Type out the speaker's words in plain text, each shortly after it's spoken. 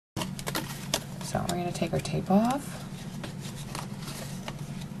So we're going to take our tape off.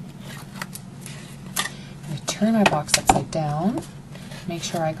 I'm going to turn my box upside down, make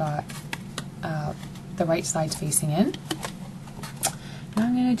sure I got the right sides facing in. Now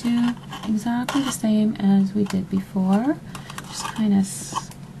I'm going to do exactly the same as we did before. Just kind of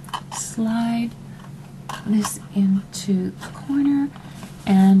slide this into the corner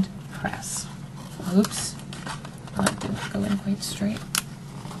and press. Oops, that didn't go in quite straight.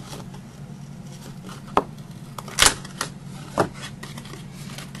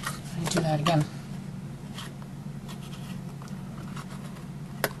 I do that again.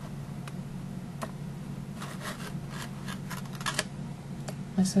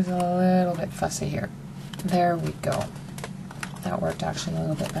 This is a little bit fussy here. There we go. That worked actually a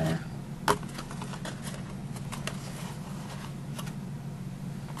little bit better. I'm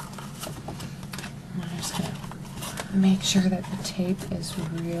just going to make sure that the tape is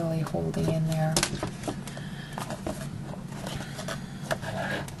really holding in there.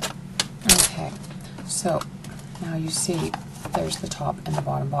 Okay, so now you see there's the top and the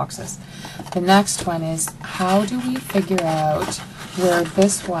bottom boxes. The next one is, how do we figure out where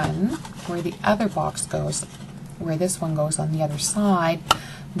this one, where the other box goes, where this one goes on the other side,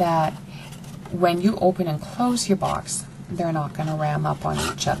 that when you open and close your box, they're not going to ram up on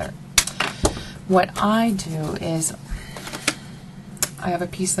each other. What I do is I have a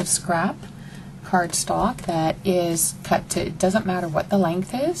piece of scrap cardstock that is cut to, it doesn't matter what the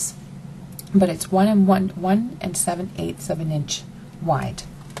length is, but it's 1 7/8 of an inch wide.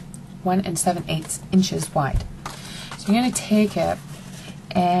 1 7/8 inches wide. So you're going to take it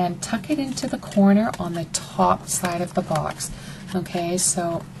and tuck it into the corner on the top side of the box. Okay,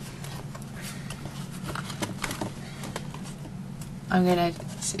 so I'm going to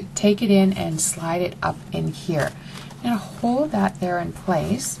take it in and slide it up in here. I'm going to hold that there in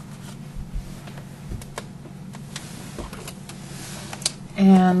place.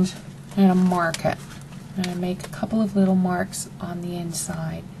 And I'm going to mark it. I'm going to make a couple of little marks on the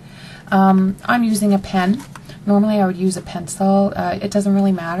inside. I'm using a pen. Normally I would use a pencil. It doesn't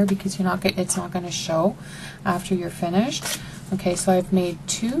really matter because it's not going to show after you're finished. Okay, so I've made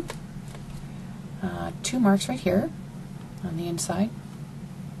two marks right here on the inside.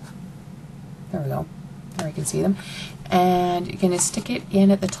 There we go. There you can see them. And you're going to stick it in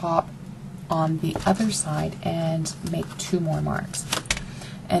at the top on the other side and make 2 more marks.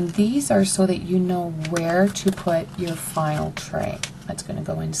 And these are so that you know where to put your final tray that's going to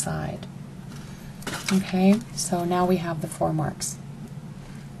go inside. Okay, so now we have the 4 marks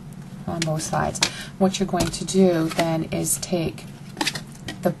on both sides. What you're going to do then is take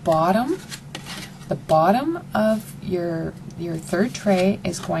the bottom of your third tray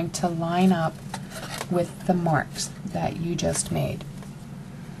is going to line up with the marks that you just made.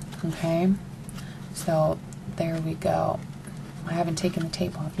 Okay, so there we go. I haven't taken the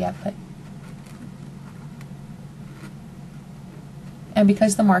tape off yet, but and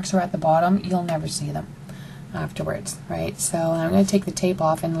because the marks are at the bottom, you'll never see them afterwards, right? So I'm going to take the tape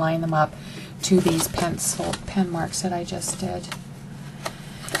off and line them up to these pen marks that I just did.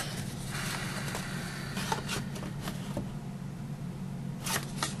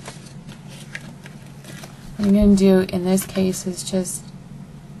 What I'm going to do in this case is just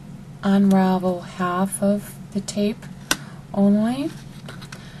unravel half of the tape only,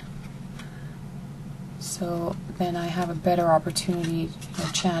 so then I have a better opportunity or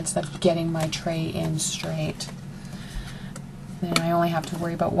chance of getting my tray in straight. Then I only have to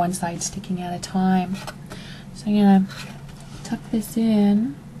worry about one side sticking at a time. So I'm going to tuck this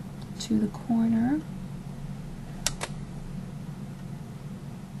in to the corner.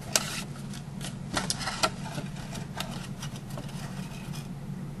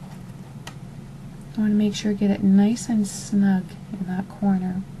 I want to make sure get it nice and snug in that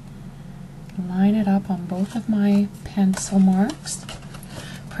corner. Line it up on both of my pencil marks.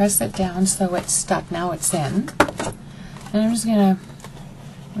 Press it down so it's stuck. Now it's in. And I'm just going to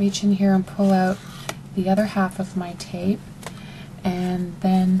reach in here and pull out the other half of my tape and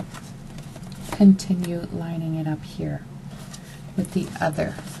then continue lining it up here with the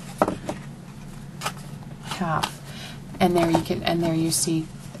other half. And there you see.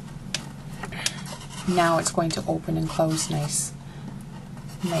 Now it's going to open and close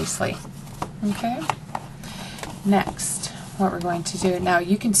nicely. Okay? Next, what we're going to do, now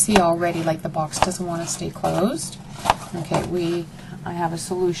you can see already like the box doesn't want to stay closed. Okay, I have a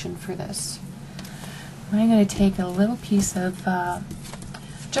solution for this. I'm going to take a little piece of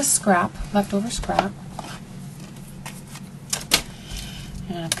just scrap, leftover scrap,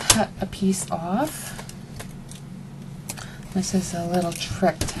 and cut a piece off This is a little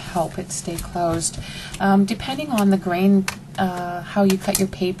trick to help it stay closed. Depending on the grain, how you cut your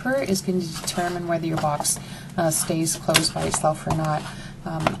paper is going to determine whether your box stays closed by itself or not.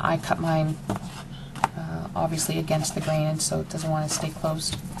 I cut mine obviously against the grain, and so it doesn't want to stay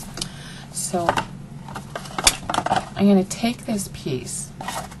closed. So I'm going to take this piece,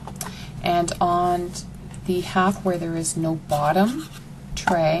 and on the half where there is no bottom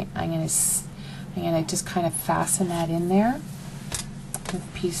tray, I'm going to just kind of fasten that in there with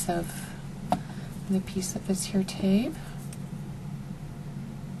a piece of this here tape.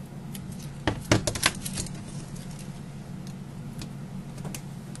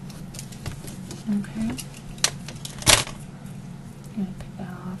 Okay. I'm going to pick that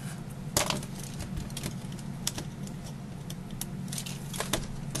off.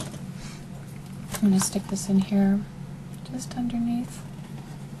 I'm going to stick this in here just underneath.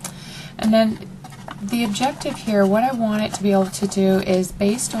 And then the objective here, what I want it to be able to do is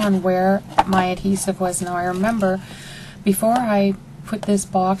based on where my adhesive was. Now I remember before I put this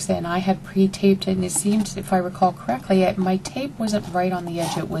box in, I had pre-taped it, and it seemed, if I recall correctly, my tape wasn't right on the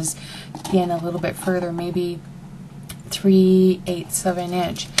edge. It was in a little bit further, maybe 3/8 of an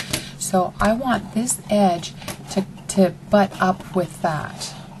inch. So I want this edge to butt up with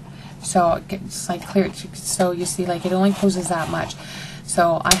that. So it gets like clear, so you see like it only closes that much.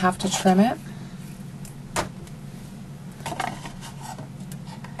 So I have to trim it.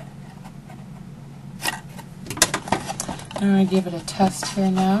 I'm going to give it a test here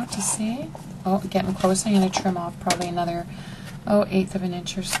now to see. Oh, getting close. I'm going to trim off probably another 1/8 of an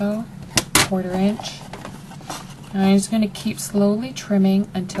inch or so, 1/4 inch. And I'm just going to keep slowly trimming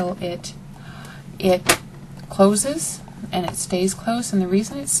until it closes and it stays closed. And the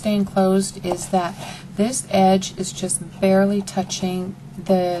reason it's staying closed is that this edge is just barely touching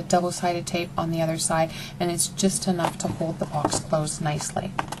the double-sided tape on the other side, and it's just enough to hold the box closed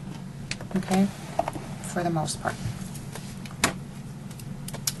nicely. Okay, for the most part.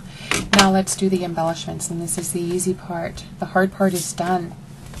 Now let's do the embellishments, and this is the easy part. The hard part is done.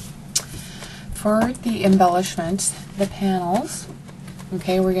 For the embellishments, the panels,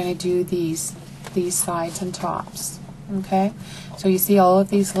 okay, we're going to do these sides and tops. Okay, so you see all of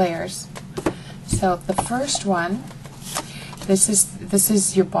these layers. So the first one, this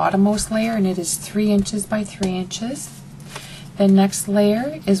is your bottommost layer, and it is 3 inches by 3 inches. The next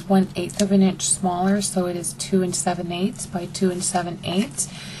layer is 1/8 of an inch smaller, so it is 2 7/8 by 2 7/8.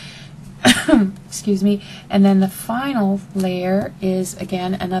 Excuse me. And then the final layer is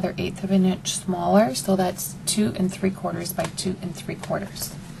again another 1/8 of an inch smaller, so that's 2 3/4 by 2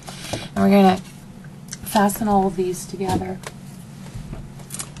 3/4. And we're going to fasten all of these together.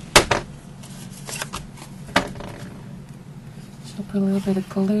 So put a little bit of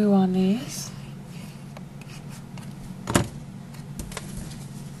glue on these.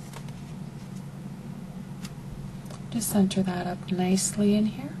 Just center that up nicely in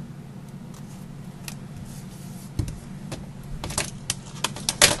here.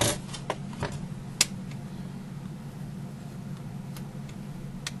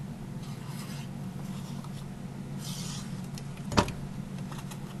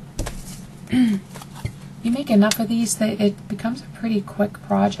 You make enough of these that it becomes a pretty quick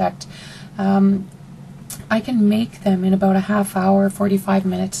project. I can make them in about a half hour, 45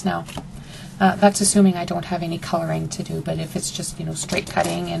 minutes now. That's assuming I don't have any coloring to do, but if it's just, you know, straight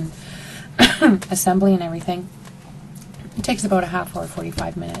cutting and assembly and everything, it takes about a half hour,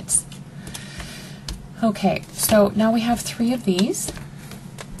 45 minutes. Okay, so now we have 3 of these.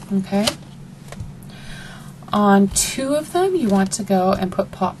 Okay. On 2 of them, you want to go and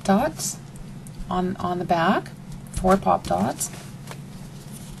put pop dots on the back, 4 pop dots,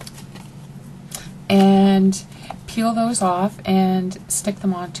 and peel those off and stick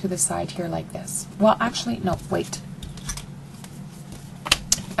them onto the side here like this. Well, actually, no, wait.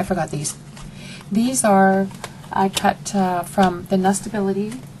 I forgot these. These are, I cut from the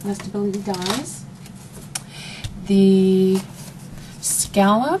Nestability dies. The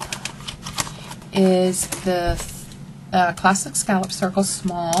scallop is the classic scallop circle,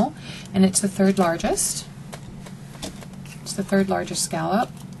 small, and it's the 3rd largest. It's the 3rd largest scallop.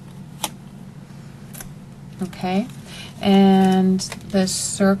 Okay, and the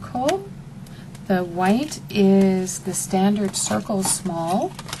circle, the white, is the standard circle,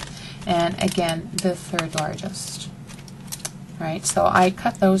 small, and again the 3rd largest. Right, so I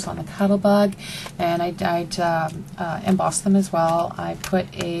cut those on the Cuttlebug, and I'd emboss them as well. I put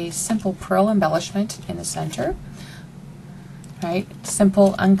a simple pearl embellishment in the center. Right,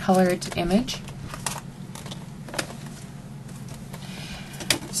 simple uncolored image.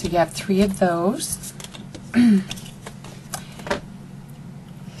 So you have 3 of those.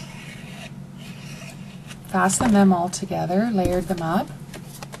 fastened them all together, layered them up.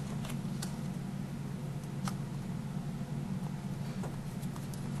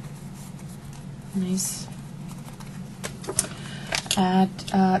 Nice.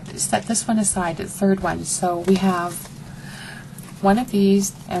 Set this one aside, the third one. So we have one of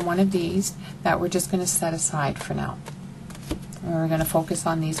these and one of these that we're just going to set aside for now. And we're going to focus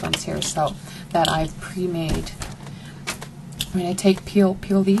on these ones here, so that I've pre-made. I'm going to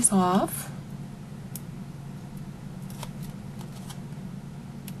peel these off.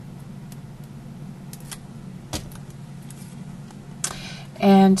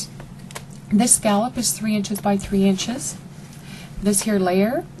 And this scallop is 3 inches by 3 inches. This here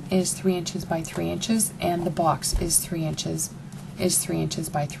layer is 3 inches by 3 inches, and the box is 3 inches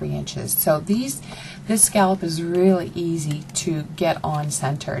by 3 inches. So this scallop is really easy to get on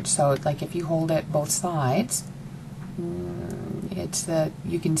centered. So like if you hold it both sides,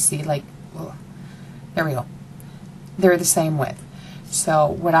 you can see like, oh, there we go. They're the same width. So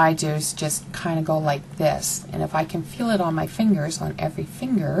what I do is just kind of go like this, and if I can feel it on my fingers, on every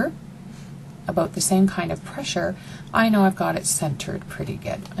finger, about the same kind of pressure, I know I've got it centered pretty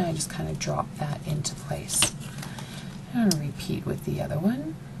good. And I just kind of drop that into place. And repeat with the other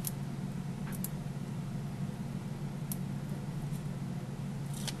one.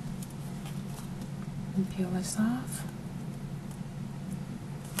 And peel this off.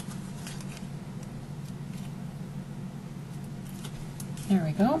 There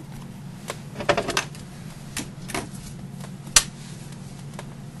we go.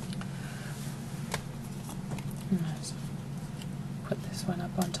 Put this one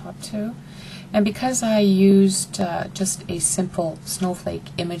up on top too. And because I used just a simple snowflake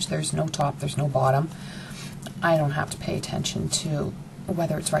image, there's no top, there's no bottom, I don't have to pay attention to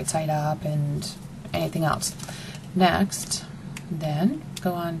whether it's right side up and anything else. Next, then,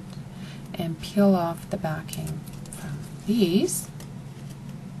 go on and peel off the backing from these.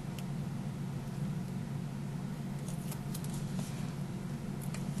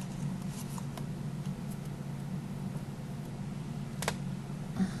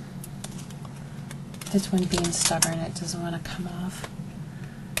 This one being stubborn, it doesn't want to come off.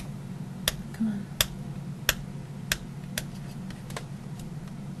 Come on.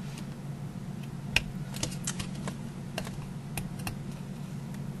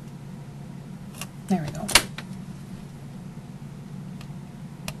 There we go.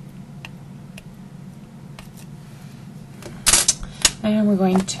 And we're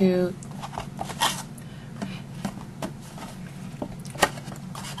going to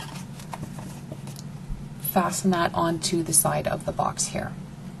fasten that onto the side of the box here.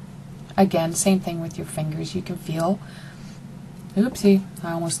 Again, same thing with your fingers. You can feel. Oopsie!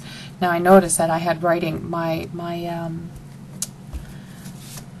 Now I noticed that I had writing. My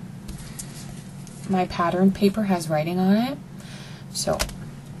pattern paper has writing on it, so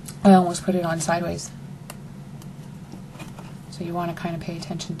I almost put it on sideways. So you want to kind of pay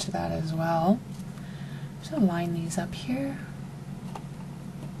attention to that as well. Just line these up here.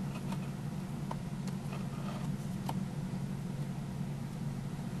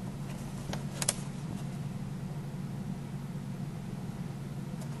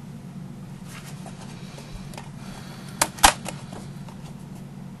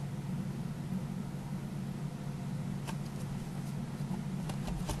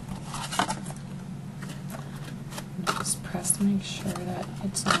 Just press to make sure that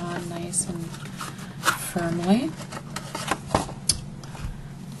it's on nice and firmly.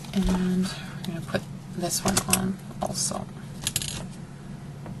 And we're going to put this one on also.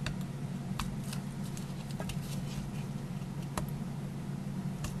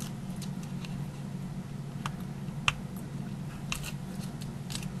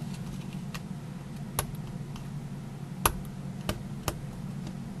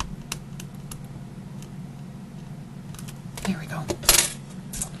 There we go.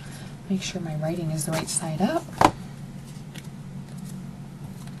 Make sure my writing is the right side up.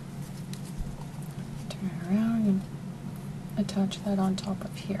 Turn it around and attach that on top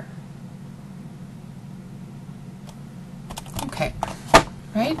of here. Okay,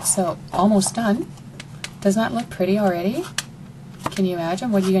 right, so almost done. Does that look pretty already? Can you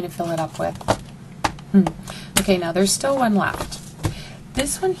imagine? What are you going to fill it up with? Okay, now there's still one left.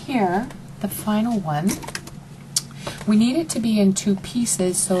 This one here, the final one, we need it to be in two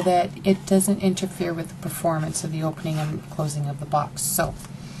pieces so that it doesn't interfere with the performance of the opening and closing of the box. So,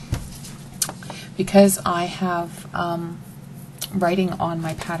 because I have writing on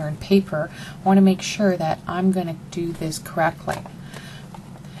my pattern paper, I want to make sure that I'm going to do this correctly.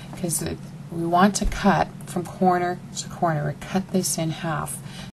 Because we want to cut from corner to corner. We cut this in half.